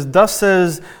 30, he says, "Thus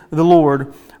says the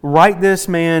Lord, write this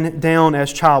man down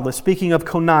as childless." Speaking of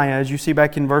Coniah, as you see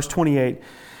back in verse 28.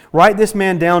 "Write this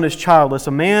man down as childless,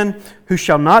 a man who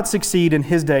shall not succeed in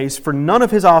his days, for none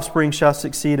of his offspring shall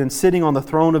succeed in sitting on the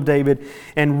throne of David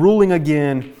and ruling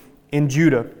again in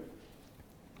Judah."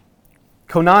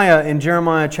 Coniah in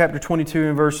Jeremiah chapter 22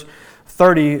 and verse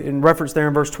 30, in reference there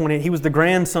in verse 28, he was the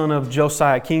grandson of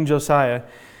Josiah, King Josiah.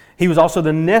 He was also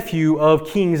the nephew of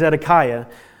King Zedekiah.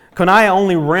 Coniah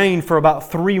only reigned for about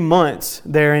 3 months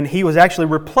there, and he was actually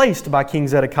replaced by King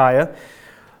Zedekiah.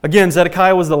 Again,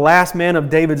 Zedekiah was the last man of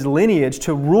David's lineage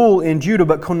to rule in Judah,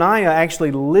 but Coniah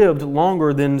actually lived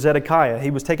longer than Zedekiah.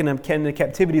 He was taken into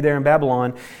captivity there in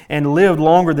Babylon and lived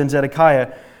longer than Zedekiah.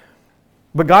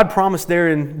 But God promised there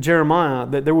in Jeremiah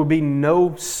that there would be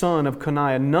no son of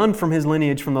Coniah, none from his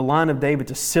lineage, from the line of David,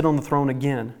 to sit on the throne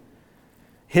again.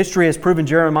 History has proven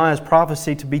Jeremiah's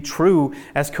prophecy to be true,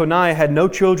 as Coniah had no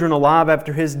children alive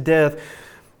after his death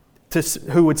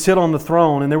who would sit on the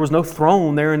throne, and there was no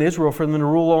throne there in Israel for them to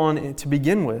rule on to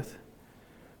begin with.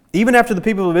 Even after the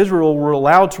people of Israel were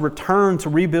allowed to return to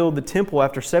rebuild the temple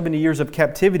after 70 years of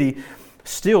captivity,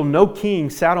 still no king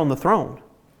sat on the throne.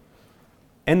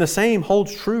 And the same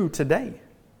holds true today.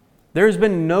 There has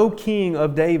been no king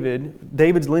of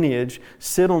David's lineage,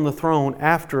 sit on the throne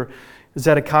after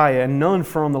Zedekiah, and none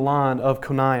from the line of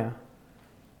Coniah.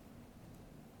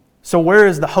 So where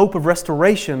is the hope of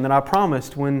restoration that I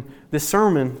promised when this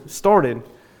sermon started?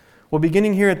 Well,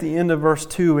 beginning here at the end of verse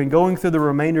 2 and going through the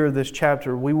remainder of this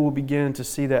chapter, we will begin to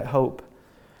see that hope.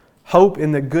 Hope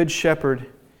in the Good Shepherd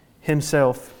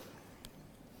Himself.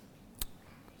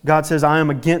 God says, I am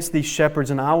against these shepherds,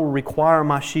 and I will require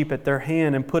my sheep at their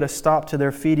hand and put a stop to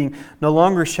their feeding. No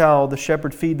longer shall the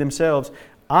shepherd feed themselves.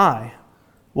 I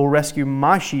will rescue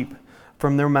my sheep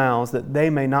from their mouths, that they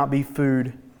may not be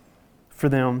food for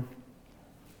them.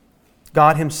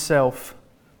 God Himself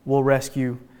will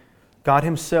rescue. God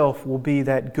Himself will be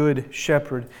that good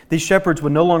shepherd. These shepherds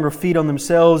would no longer feed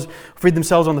themselves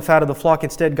on the fat of the flock.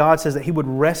 Instead, God says that He would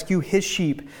rescue His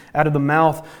sheep out of the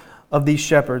mouth of these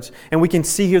shepherds. And we can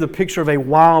see here the picture of a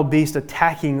wild beast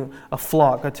attacking a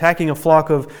flock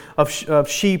of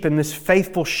sheep, and this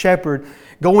faithful shepherd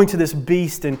going to this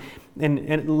beast, and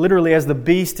literally as the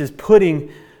beast is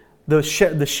putting the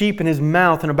sheep in his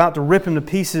mouth and about to rip him to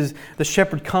pieces, the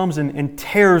shepherd comes and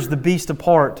tears the beast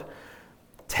apart,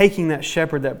 taking that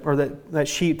shepherd, that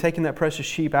sheep, taking that precious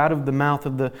sheep out of the mouth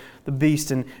of the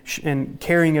beast and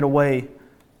carrying it away.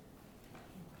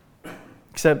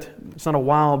 Except it's not a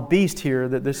wild beast here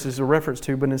that this is a reference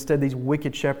to, but instead these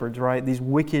wicked shepherds, right? These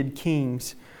wicked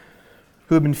kings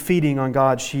who have been feeding on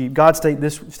God's sheep. God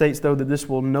states, though, that this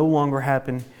will no longer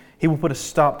happen. He will put a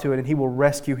stop to it, and He will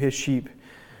rescue His sheep.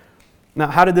 Now,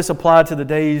 how did this apply to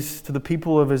the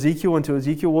people of Ezekiel and to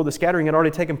Ezekiel? Well, the scattering had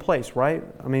already taken place, right?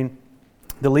 I mean,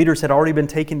 the leaders had already been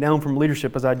taken down from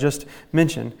leadership, as I just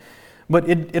mentioned. But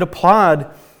it applied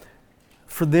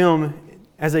for them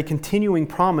as a continuing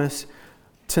promise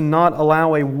to not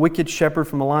allow a wicked shepherd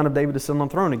from the line of David to sit on the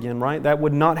throne again, right? That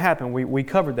would not happen. We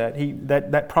covered that.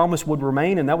 That promise would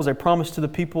remain, and that was a promise to the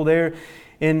people there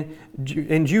in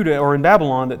Judah or in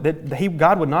Babylon that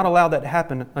God would not allow that to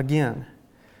happen again.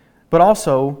 But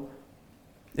also,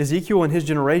 Ezekiel and his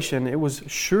generation, it was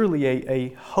surely a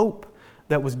hope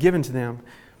that was given to them,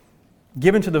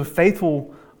 given to the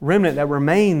faithful remnant that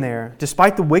remained there.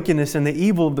 Despite the wickedness and the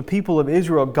evil of the people of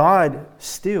Israel, God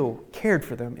still cared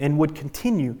for them and would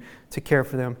continue to care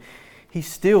for them. He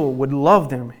still would love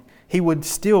them. He would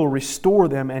still restore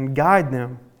them and guide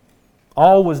them.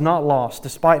 All was not lost,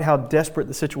 despite how desperate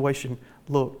the situation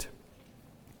looked.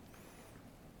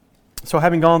 So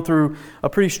having gone through a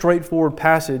pretty straightforward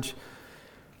passage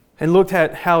and looked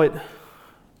at how it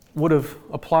would have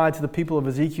applied to the people of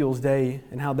Ezekiel's day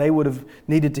and how they would have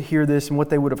needed to hear this and what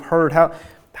they would have heard, how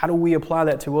do we apply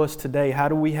that to us today? How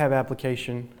do we have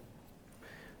application?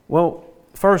 Well,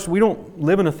 first, we don't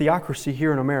live in a theocracy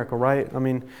here in America, right? I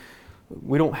mean,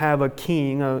 we don't have a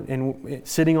king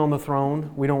sitting on the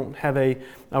throne. We don't have a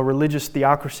religious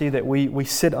theocracy that we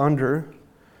sit under.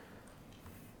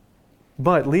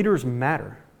 But leaders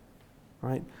matter,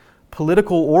 right?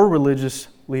 Political or religious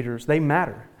leaders, they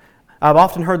matter. I've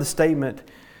often heard the statement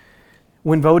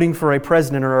when voting for a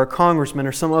president or a congressman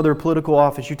or some other political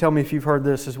office, you tell me if you've heard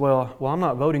this as well, I'm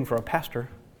not voting for a pastor.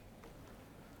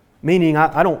 Meaning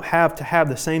I don't have to have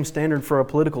the same standard for a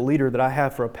political leader that I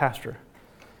have for a pastor.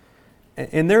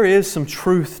 And there is some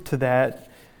truth to that,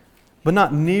 but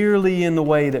not nearly in the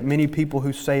way that many people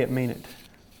who say it mean it.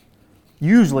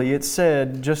 Usually it's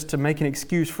said just to make an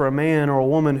excuse for a man or a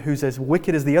woman who's as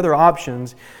wicked as the other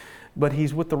options, but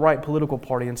he's with the right political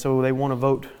party, and so they want to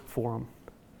vote for him.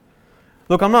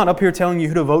 Look, I'm not up here telling you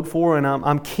who to vote for, and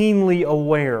I'm keenly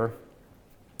aware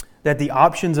that the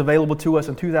options available to us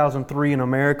in 2003 in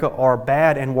America are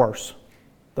bad and worse.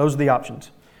 Those are the options.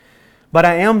 But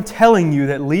I am telling you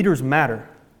that leaders matter.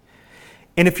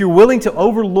 And if you're willing to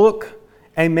overlook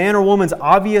a man or woman's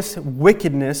obvious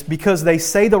wickedness because they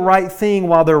say the right thing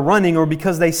while they're running, or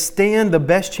because they stand the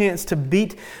best chance to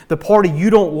beat the party you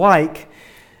don't like,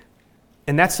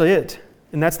 and that's it.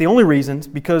 And that's the only reason,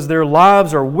 because their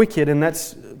lives are wicked and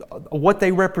that's what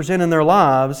they represent in their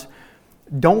lives.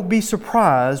 Don't be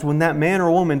surprised when that man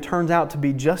or woman turns out to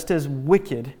be just as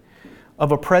wicked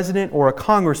of a president or a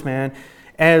congressman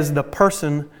as the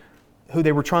person who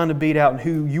they were trying to beat out and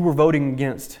who you were voting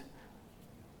against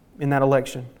in that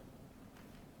election.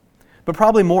 But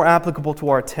probably more applicable to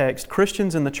our text,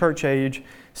 Christians in the church age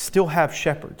still have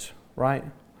shepherds, right?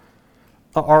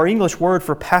 Our English word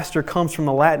for pastor comes from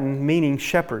the Latin meaning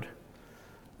shepherd.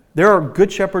 There are good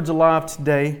shepherds alive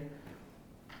today,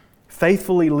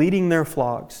 faithfully leading their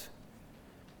flocks.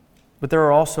 But there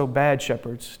are also bad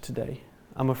shepherds today.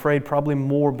 I'm afraid probably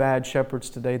more bad shepherds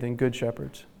today than good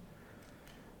shepherds.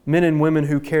 Men and women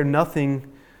who care nothing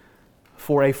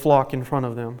for a flock in front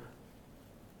of them.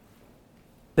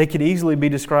 They could easily be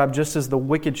described just as the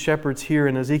wicked shepherds here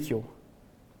in Ezekiel.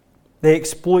 They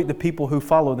exploit the people who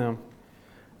follow them,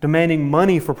 demanding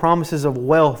money for promises of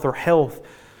wealth or health,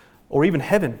 or even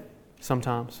heaven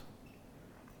sometimes.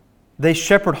 They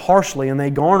shepherd harshly and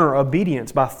they garner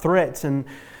obedience by threats and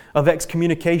of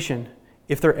excommunication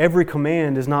if their every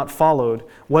command is not followed,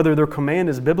 whether their command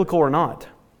is biblical or not.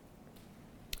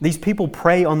 These people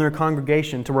prey on their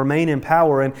congregation to remain in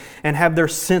power and have their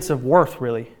sense of worth,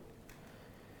 really.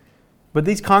 But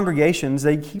these congregations,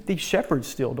 they keep these shepherds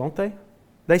still, don't they?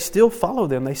 They still follow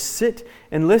them. They sit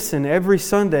and listen every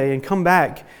Sunday and come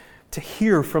back to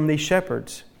hear from these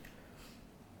shepherds.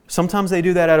 Sometimes they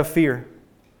do that out of fear.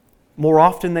 More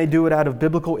often they do it out of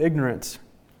biblical ignorance.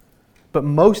 But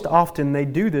most often they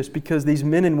do this because these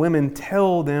men and women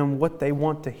tell them what they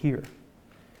want to hear.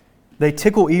 They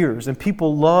tickle ears, and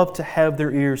people love to have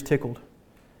their ears tickled.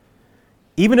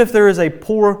 Even if there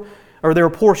are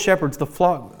poor shepherds, the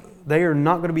flock, they are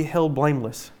not going to be held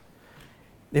blameless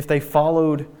if they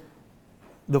followed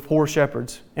the poor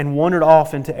shepherds and wandered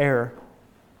off into error.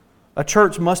 A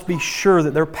church must be sure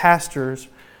that their pastors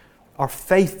are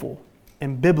faithful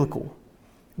and biblical,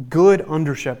 good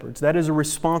under-shepherds. That is a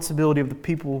responsibility of the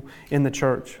people in the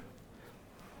church.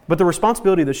 But the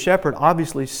responsibility of the shepherd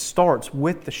obviously starts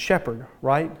with the shepherd,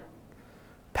 right?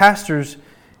 Pastors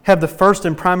have the first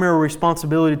and primary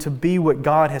responsibility to be what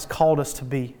God has called us to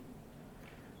be.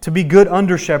 To be good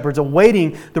under-shepherds,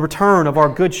 awaiting the return of our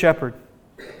good shepherd.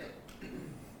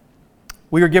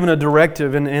 We are given a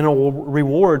directive and a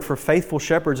reward for faithful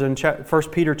shepherds in 1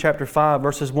 Peter chapter 5,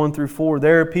 verses 1 through 4.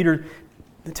 There, Peter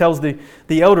tells the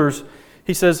elders,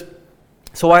 he says,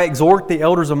 "So I exhort the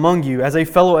elders among you as a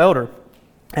fellow elder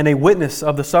and a witness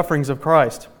of the sufferings of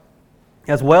Christ,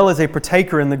 as well as a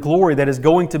partaker in the glory that is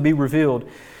going to be revealed.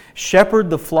 Shepherd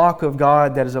the flock of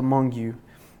God that is among you.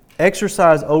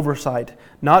 Exercise oversight,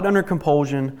 not under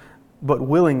compulsion, but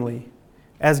willingly,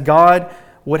 as God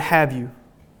would have you,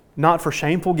 not for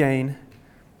shameful gain,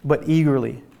 but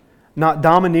eagerly, not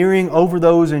domineering over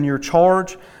those in your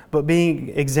charge, but being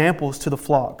examples to the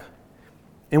flock.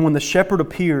 And when the shepherd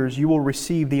appears, you will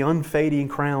receive the unfading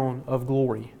crown of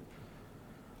glory."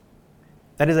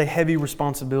 That is a heavy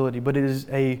responsibility, but it is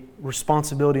a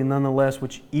responsibility nonetheless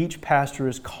which each pastor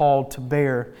is called to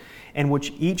bear and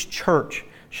which each church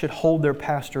should hold their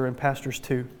pastor and pastors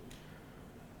to.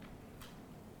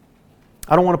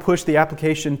 I don't want to push the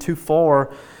application too far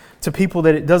to people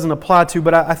that it doesn't apply to,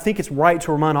 but I think it's right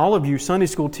to remind all of you, Sunday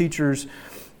school teachers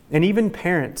and even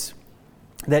parents,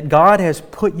 that God has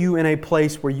put you in a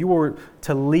place where you are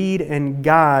to lead and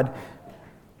guide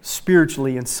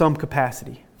spiritually in some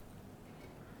capacity.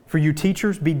 For you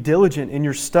teachers, be diligent in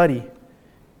your study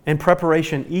and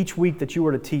preparation each week that you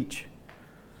are to teach.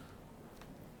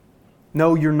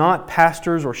 No, you're not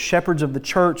pastors or shepherds of the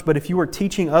church, but if you are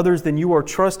teaching others, then you are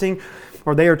trusting,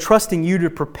 or they are trusting you to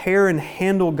prepare and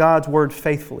handle God's Word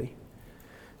faithfully.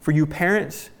 For you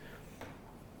parents,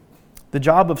 the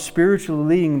job of spiritually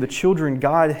leading the children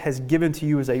God has given to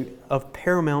you is of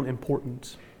paramount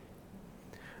importance.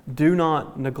 Do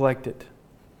not neglect it.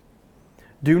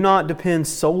 Do not depend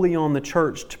solely on the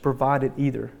church to provide it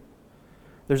either.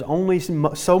 There's only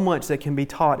so much that can be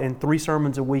taught in 3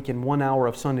 sermons a week in 1 hour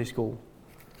of Sunday school.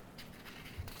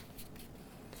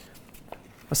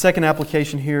 A second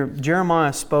application here,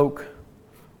 Jeremiah spoke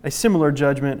a similar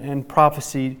judgment and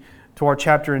prophecy to our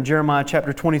chapter in Jeremiah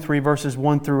chapter 23, verses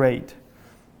 1 through 8.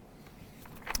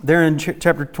 There in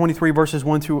chapter 23, verses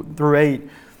 1 through 8,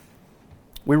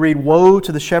 we read, "Woe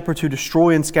to the shepherds who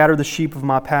destroy and scatter the sheep of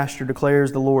my pasture,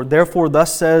 declares the Lord. Therefore,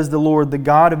 thus says the Lord, the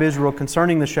God of Israel,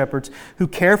 concerning the shepherds who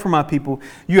care for my people.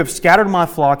 You have scattered my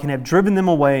flock and have driven them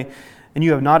away, and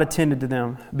you have not attended to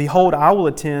them. Behold, I will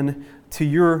attend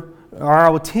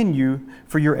you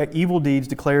for your evil deeds,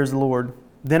 declares the Lord.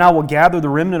 Then I will gather the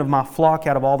remnant of my flock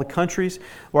out of all the countries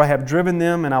where I have driven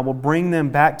them, and I will bring them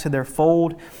back to their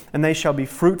fold, and they shall be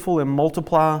fruitful and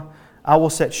multiply. I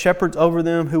will set shepherds over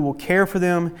them who will care for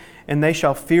them, and they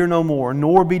shall fear no more,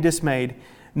 nor be dismayed.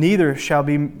 Neither shall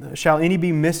any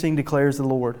be missing, declares the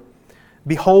Lord.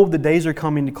 Behold, the days are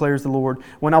coming, declares the Lord,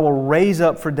 when I will raise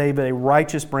up for David a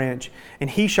righteous branch, and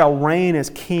he shall reign as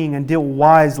king and deal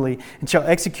wisely, and shall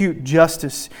execute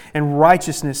justice and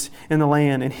righteousness in the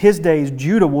land. In his days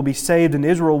Judah will be saved, and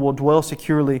Israel will dwell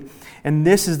securely. And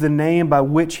this is the name by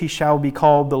which he shall be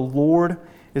called, the Lord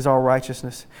is our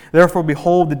righteousness. Therefore,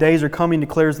 behold, the days are coming,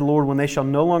 declares the Lord, when they shall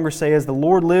no longer say, as the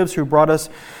Lord lives, who brought us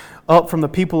up from the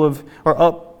people of,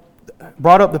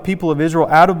 brought up the people of Israel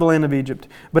out of the land of Egypt,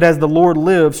 but as the Lord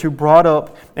lives, who brought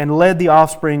up and led the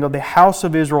offspring of the house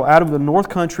of Israel out of the north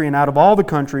country and out of all the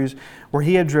countries where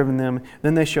he had driven them,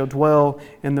 then they shall dwell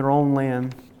in their own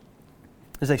land.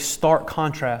 There's a stark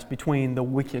contrast between the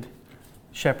wicked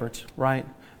shepherds, right?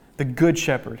 The good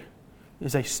shepherd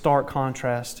is a stark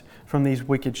contrast from these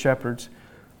wicked shepherds.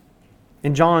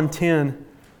 In John 10,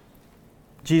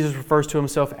 Jesus refers to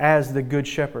himself as the good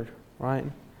shepherd, right?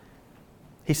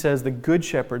 He says, the good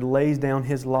shepherd lays down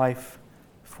his life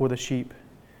for the sheep.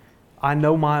 I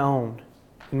know my own,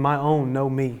 and my own know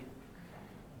me.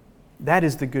 That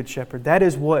is the good shepherd. That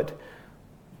is what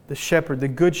the shepherd, the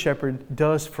good shepherd,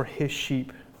 does for his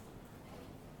sheep.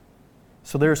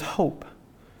 So there's hope,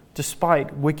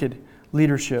 despite wicked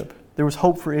leadership. There was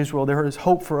hope for Israel. There is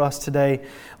hope for us today.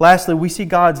 Lastly, we see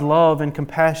God's love and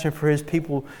compassion for His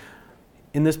people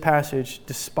in this passage,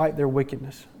 despite their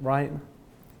wickedness, right?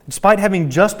 Despite having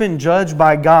just been judged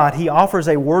by God, He offers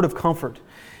a word of comfort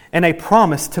and a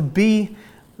promise to be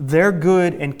their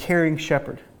good and caring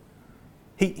shepherd.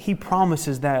 He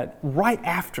promises that right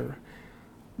after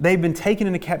they've been taken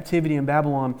into captivity in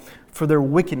Babylon for their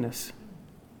wickedness.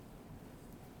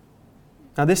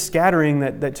 Now, this scattering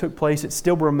that took place, it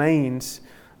still remains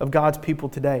of God's people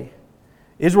today.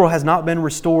 Israel has not been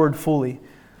restored fully,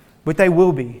 but they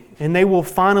will be. And they will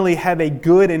finally have a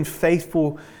good and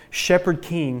faithful shepherd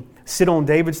king sit on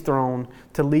David's throne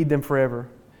to lead them forever.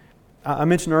 I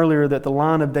mentioned earlier that the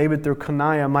line of David through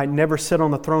Coniah might never sit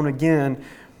on the throne again,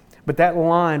 but that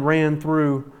line ran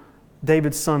through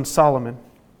David's son Solomon.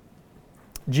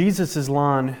 Jesus'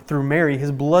 line through Mary,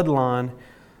 his bloodline,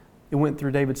 it went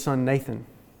through David's son Nathan.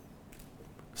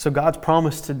 So God's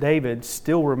promise to David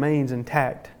still remains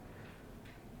intact.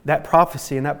 That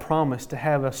prophecy and that promise to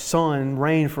have a son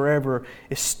reign forever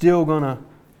is still going to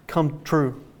come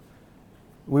true.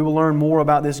 We will learn more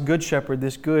about this good shepherd,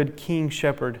 this good king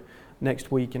shepherd,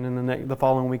 next week and in the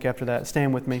following week after that.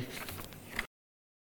 Stand with me.